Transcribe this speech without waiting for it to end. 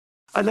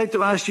I'd like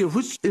to ask you,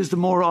 which is the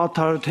more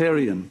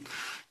authoritarian?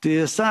 The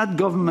Assad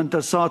government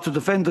that sought to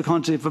defend the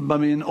country from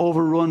being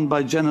overrun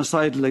by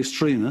genocidal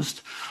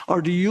extremists,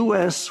 or the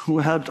US, who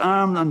helped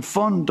arm and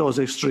fund those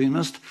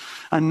extremists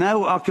and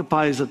now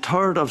occupies a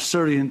third of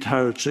Syrian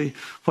territory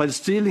while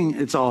stealing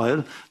its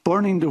oil,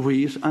 burning the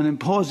wheat and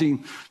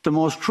imposing the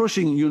most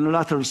crushing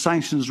unilateral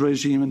sanctions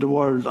regime in the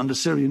world on the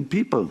Syrian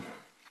people?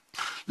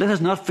 Let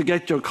us not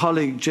forget your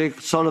colleague Jake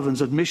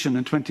Sullivan's admission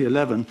in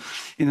 2011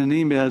 in an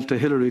email to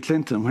Hillary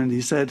Clinton when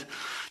he said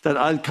that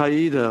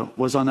Al-Qaeda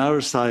was on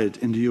our side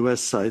in the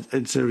US side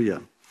in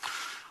Syria.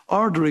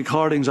 Or the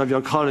recordings of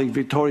your colleague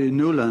Victoria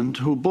Nuland,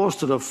 who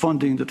boasted of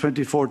funding the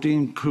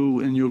 2014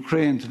 coup in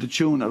Ukraine to the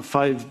tune of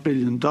 $5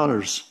 billion.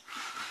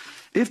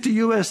 If the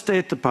US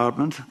State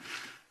Department,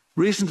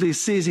 recently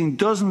seizing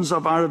dozens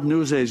of Arab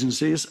news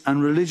agencies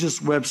and religious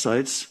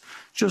websites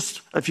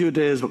just a few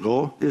days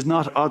ago, is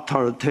not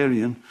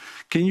authoritarian,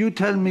 can you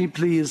tell me,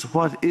 please,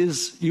 what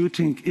you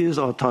think is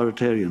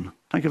authoritarian?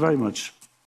 Thank you very much.